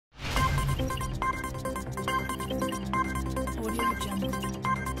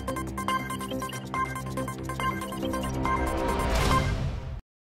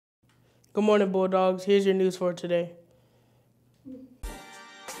Good morning, Bulldogs. Here's your news for today.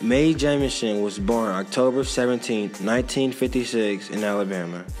 Mae Jemison was born October 17, 1956 in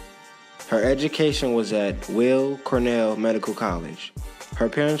Alabama. Her education was at Weill Cornell Medical College. Her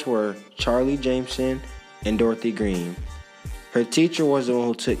parents were Charlie Jameson and Dorothy Green. Her teacher was the one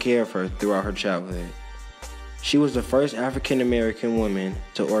who took care of her throughout her childhood. She was the first African-American woman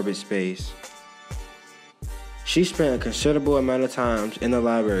to orbit space. She spent a considerable amount of time in the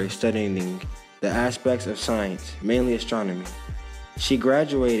library studying the aspects of science, mainly astronomy. She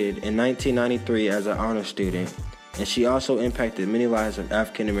graduated in 1993 as an honor student, and she also impacted many lives of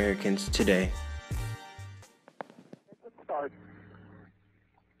African Americans today.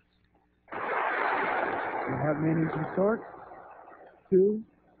 We have main engine start. 2,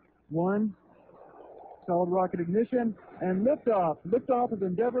 1. Solid rocket ignition and liftoff. Liftoff of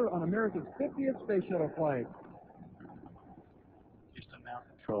Endeavour on America's 50th space shuttle flight. Houston now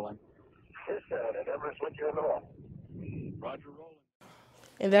controlling. Endeavour, switch you in the wall. Roger, rolling.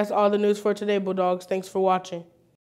 And that's all the news for today, Bulldogs. Thanks for watching.